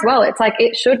consumers are as well. It's like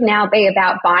it should now be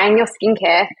about buying your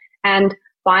skincare and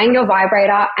buying your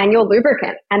vibrator and your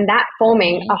lubricant, and that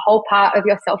forming a whole part of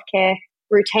your self-care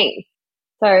routine.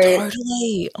 So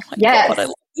totally. Oh my yes. God, I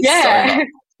love this yeah. so much.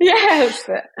 Yes.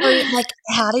 Like,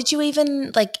 how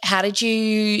did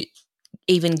you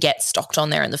even get stocked on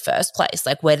there in the first place?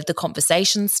 Like, where did the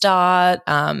conversation start?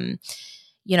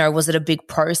 You know, was it a big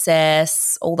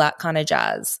process? All that kind of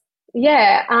jazz.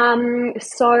 Yeah.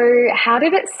 So how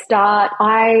did it start?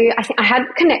 I think I had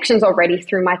connections already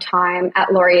through my time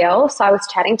at L'Oreal. So I was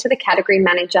chatting to the category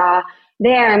manager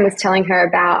there and was telling her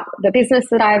about the business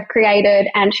that I've created,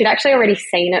 and she'd actually already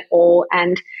seen it all.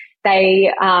 And they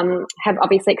have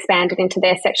obviously expanded into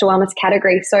their sexual wellness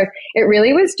category. So it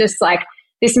really was just like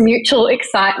this mutual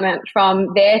excitement from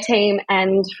their team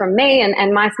and from me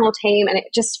and my small team. And it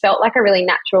just felt like a really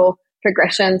natural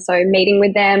progression. So meeting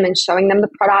with them and showing them the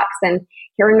products and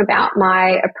hearing about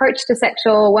my approach to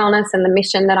sexual wellness and the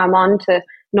mission that I'm on to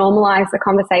normalize the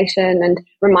conversation and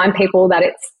remind people that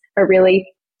it's a really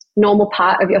normal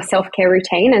part of your self-care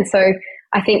routine. And so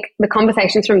I think the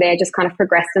conversations from there just kind of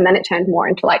progressed, and then it turned more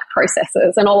into like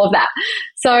processes and all of that.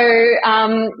 So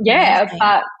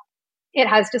but it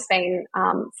has just been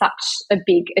such a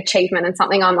big achievement and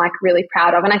something I'm like really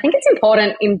proud of. And I think it's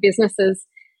important in businesses.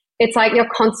 It's like you're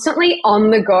constantly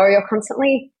on the go. You're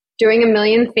constantly doing a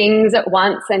million things at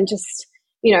once and just,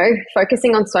 you know,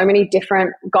 focusing on so many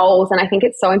different goals. And I think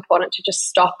it's so important to just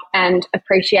stop and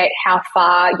appreciate how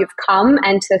far you've come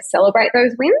and to celebrate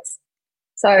those wins.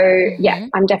 So, yeah,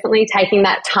 I'm definitely taking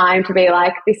that time to be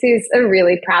like, this is a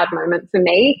really proud moment for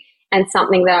me and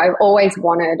something that I've always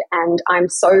wanted. And I'm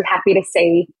so happy to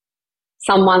see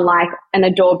someone like an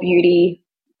Adore Beauty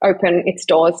open its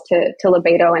doors to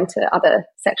Libido and to other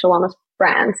sexual wellness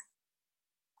brands.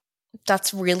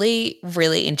 That's really,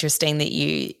 really interesting that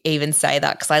you even say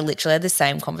that, because I literally had the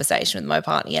same conversation with my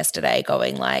partner yesterday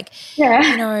going like, you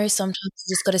know, sometimes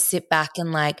you just got to sit back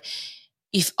and like,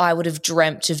 if I would have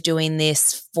dreamt of doing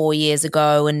this 4 years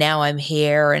ago and now I'm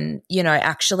here, and, you know,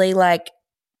 actually like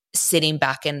sitting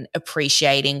back and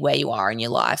appreciating where you are in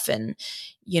your life and,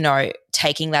 you know,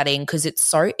 taking that in, because it's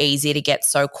so easy to get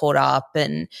so caught up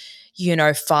and, you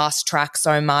know, fast track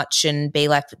so much and be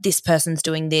like, this person's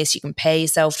doing this, you compare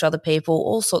yourself to other people,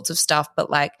 all sorts of stuff. But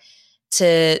like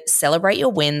to celebrate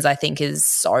your wins, I think is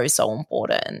so, so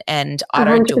important. And I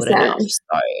don't 100%. Do it enough.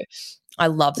 So I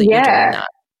love that you're doing that.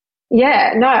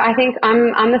 Yeah, no, I think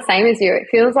I'm the same as you. It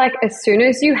feels like as soon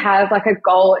as you have like a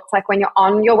goal, it's like when you're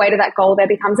on your way to that goal, there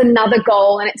becomes another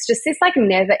goal, and it's just this like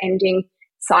never ending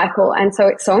cycle. And so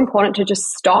it's so important to just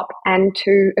stop and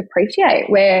to appreciate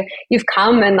where you've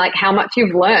come and like how much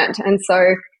you've learned. And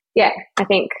so, yeah, I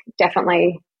think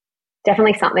definitely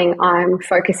something I'm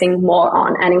focusing more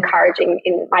on and encouraging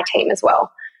in my team as well.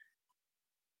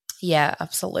 Yeah,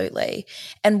 absolutely.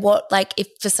 And what, like, if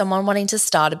for someone wanting to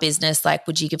start a business, like,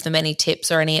 would you give them any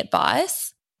tips or any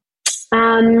advice?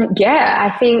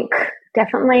 Yeah, I think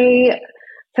definitely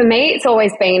for me, it's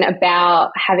always been about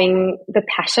having the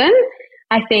passion.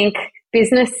 I think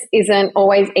business isn't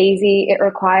always easy. It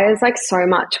requires like so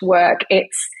much work.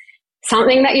 It's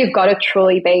something that you've got to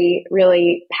truly be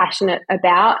really passionate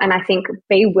about. And I think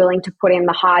be willing to put in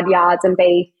the hard yards and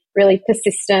be really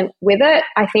persistent with it.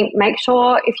 I think make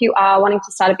sure if you are wanting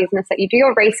to start a business that you do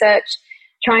your research,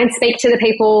 try and speak to the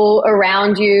people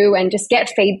around you and just get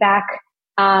feedback.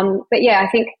 But yeah, I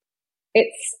think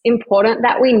it's important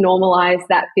that we normalize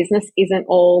that business isn't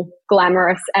all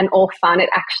glamorous and all fun. It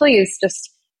actually is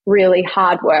just really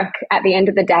hard work at the end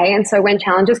of the day. And so when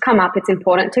challenges come up, it's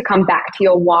important to come back to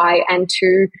your why and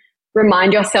to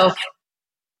remind yourself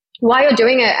why you're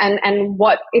doing it and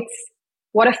what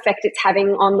effect it's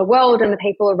having on the world and the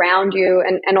people around you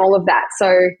and all of that.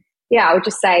 So yeah, I would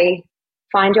just say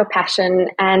find your passion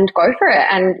and go for it.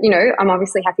 And, you know, I'm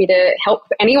obviously happy to help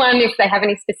anyone if they have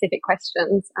any specific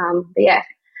questions. But yeah.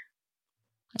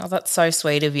 Oh, that's so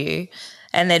sweet of you.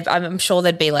 And I'm sure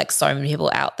there'd be like so many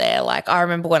people out there. Like I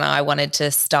remember when I wanted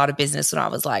to start a business when I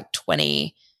was like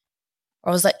 20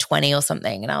 or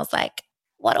something. And I was like,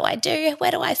 what do I do?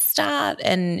 Where do I start?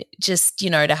 And just, you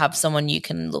know, to have someone you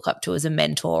can look up to as a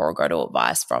mentor or go to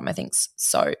advice from, I think is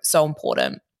so, so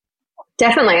important.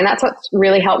 Definitely. And that's what's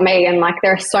really helped me. And like,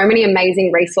 there are so many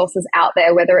amazing resources out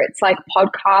there, whether it's like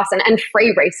podcasts and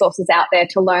free resources out there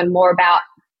to learn more about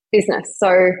business.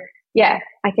 So yeah,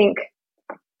 I think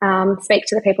speak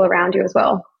to the people around you as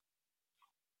well.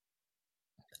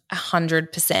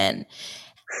 100%.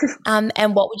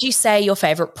 And what would you say your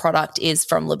favorite product is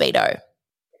from Libido?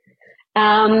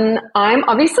 I'm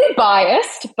obviously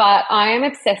biased, but I am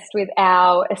obsessed with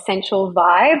our Essential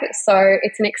Vibe. So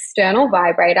it's an external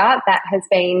vibrator that has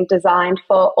been designed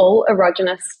for all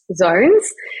erogenous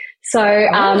zones. So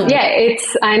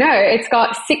it's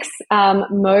got 6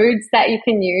 modes that you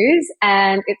can use,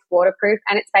 and it's waterproof,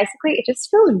 and it just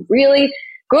feels really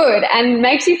good and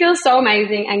makes you feel so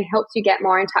amazing and helps you get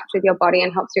more in touch with your body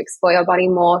and helps you explore your body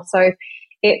more. So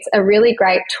it's a really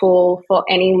great tool for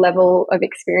any level of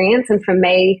experience. And for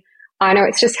me, I know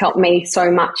it's just helped me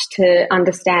so much to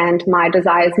understand my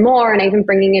desires more, and even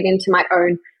bringing it into my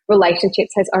own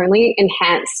relationships has only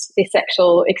enhanced the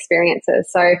sexual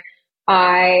experiences. So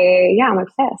I'm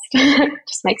obsessed. It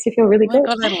just makes you feel really good.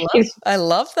 God, I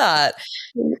love that.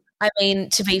 I mean,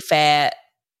 to be fair,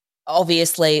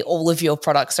 obviously all of your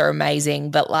products are amazing,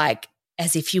 but like,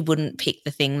 as if you wouldn't pick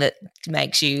the thing that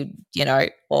makes you,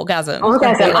 orgasm.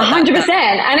 100%.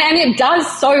 And it does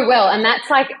so well. And that's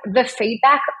like the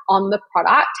feedback on the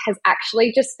product has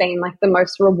actually just been like the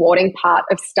most rewarding part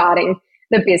of starting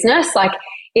the business. Like,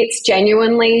 it's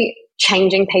genuinely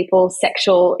changing people's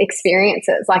sexual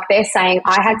experiences. Like, they're saying,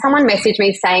 I had someone message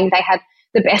me saying they had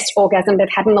the best orgasm they've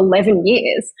had in 11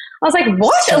 years. I was like,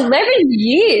 what? 11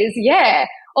 years? Yeah.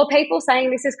 Or people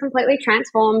saying this has completely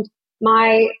transformed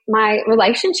my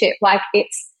relationship. Like,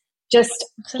 it's just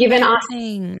given us,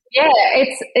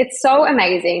 it's so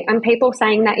amazing. And people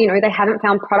saying that, they haven't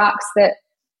found products that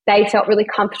they felt really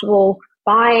comfortable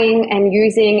buying and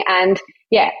using. And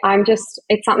yeah,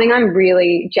 it's something I'm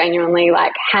really genuinely,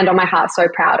 like, hand on my heart, so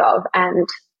proud of. And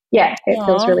yeah, it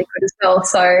feels really good as well.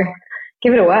 So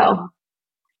give it a whirl.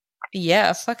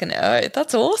 Yeah, fucking oath.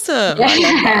 That's awesome. Yeah. I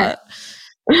love that.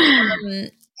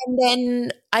 And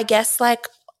then I guess, like,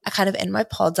 I kind of end my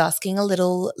pods asking a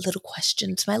little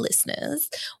question to my listeners.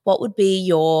 What would be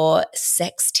your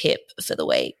sex tip for the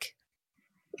week?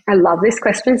 I love this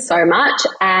question so much,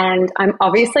 and I'm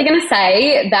obviously going to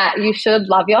say that you should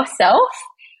love yourself.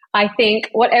 I think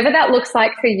whatever that looks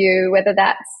like for you, whether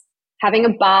that's having a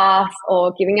bath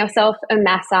or giving yourself a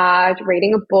massage,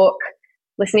 reading a book,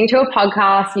 listening to a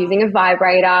podcast, using a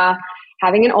vibrator,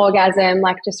 having an orgasm,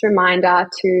 like, just a reminder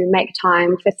to make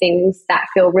time for things that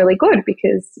feel really good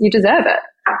because you deserve it.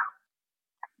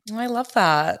 I love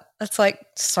that. That's like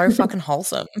so fucking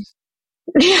wholesome.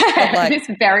 Yeah, like, it's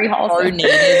very wholesome. So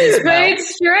needed as well. But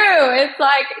it's true. It's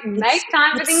like, make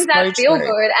time for things that feel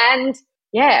good, and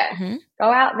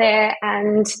go out there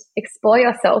and explore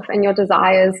yourself and your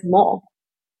desires more.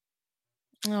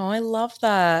 Oh, I love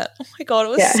that. Oh my God, it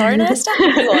was so nice to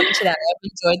have you on today. I've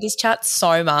enjoyed this chat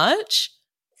so much.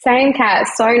 Same, Kat.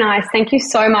 So nice. Thank you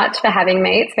so much for having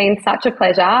me. It's been such a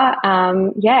pleasure.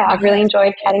 I've really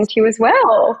enjoyed chatting to you as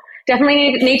well.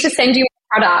 Definitely need to send you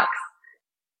products.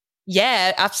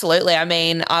 Yeah, absolutely. I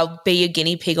mean, I'll be your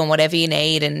guinea pig on whatever you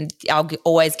need, and I'll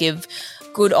always give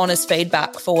good, honest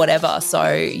feedback for whatever. So,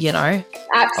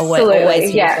 Absolutely.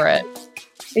 always here for it.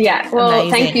 Yeah. Well,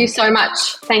 Amazing. Thank you so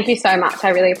much. Thank you so much. I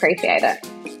really appreciate it.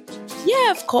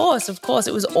 Yeah, of course. Of course.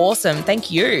 It was awesome.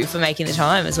 Thank you for making the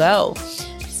time as well.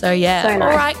 So, yeah. So nice.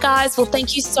 All right, guys. Well,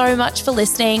 thank you so much for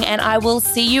listening, and I will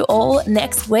see you all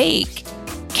next week.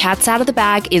 Cats Out of the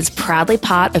Bag is proudly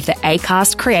part of the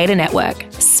Acast Creator Network.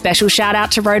 Special shout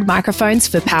out to Rode Microphones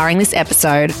for powering this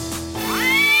episode.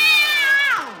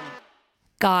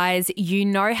 Guys, you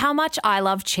know how much I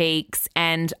love Cheeks,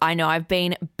 and I know I've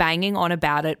been banging on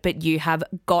about it, but you have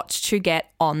got to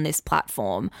get on this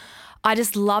platform. I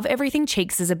just love everything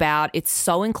Cheeks is about. It's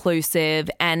so inclusive,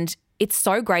 and it's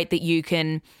so great that you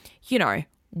can,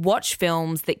 watch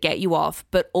films that get you off,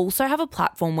 but also have a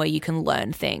platform where you can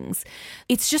learn things.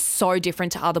 It's just so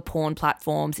different to other porn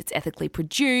platforms. It's ethically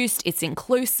produced, it's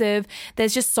inclusive.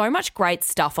 There's just so much great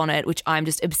stuff on it, which I'm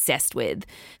just obsessed with.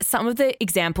 Some of the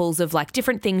examples of like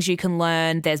different things you can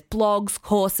learn, there's blogs,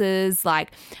 courses,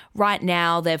 like right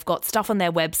now they've got stuff on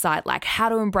their website like how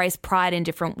to embrace pride in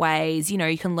different ways.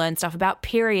 You can learn stuff about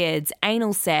periods,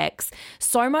 anal sex,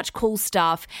 so much cool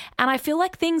stuff. And I feel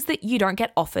like things that you don't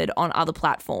get offered on other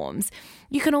platforms.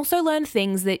 You can also learn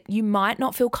things that you might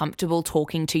not feel comfortable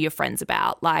talking to your friends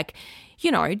about, like,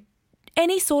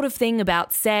 any sort of thing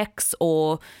about sex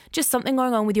or just something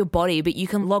going on with your body, but you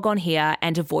can log on here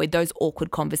and avoid those awkward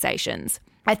conversations.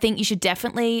 I think you should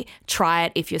definitely try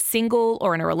it if you're single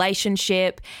or in a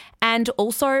relationship. And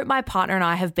also, my partner and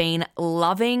I have been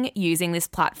loving using this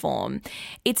platform.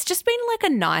 It's just been like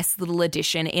a nice little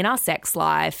addition in our sex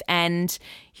life. And,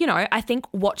 you know, I think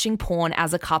watching porn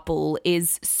as a couple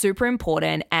is super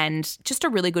important and just a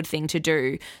really good thing to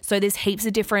do. So there's heaps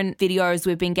of different videos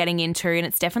we've been getting into, and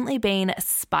it's definitely been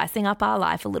spicing up our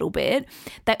life a little bit.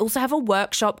 They also have a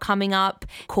workshop coming up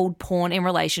called Porn in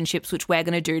Relationships, which we're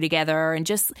going to do together. And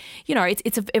just, you know,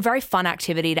 it's a very fun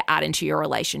activity to add into your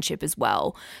relationship as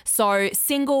well. So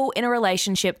single, in a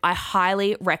relationship, I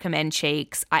highly recommend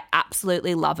Cheeks. I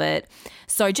absolutely love it.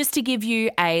 So just to give you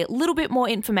a little bit more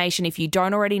information, if you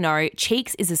don't already know,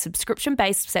 Cheeks is a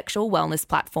subscription-based sexual wellness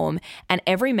platform, and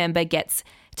every member gets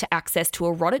to access to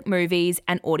erotic movies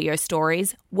and audio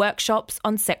stories, workshops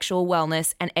on sexual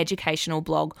wellness, and educational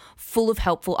blog full of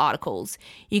helpful articles.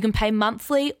 You can pay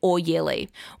monthly or yearly.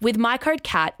 With my code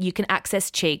CAT, you can access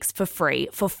Cheeks for free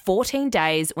for 14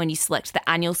 days when you select the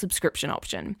annual subscription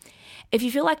option. If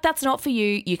you feel like that's not for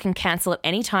you, you can cancel at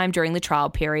any time during the trial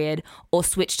period or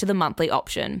switch to the monthly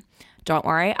option. Don't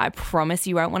worry, I promise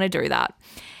you won't want to do that.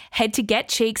 Head to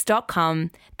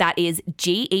getcheeks.com, that is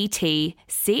GETCHEEX.com,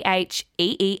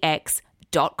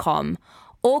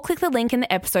 or click the link in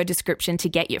the episode description to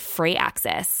get your free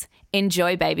access.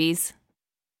 Enjoy, babies.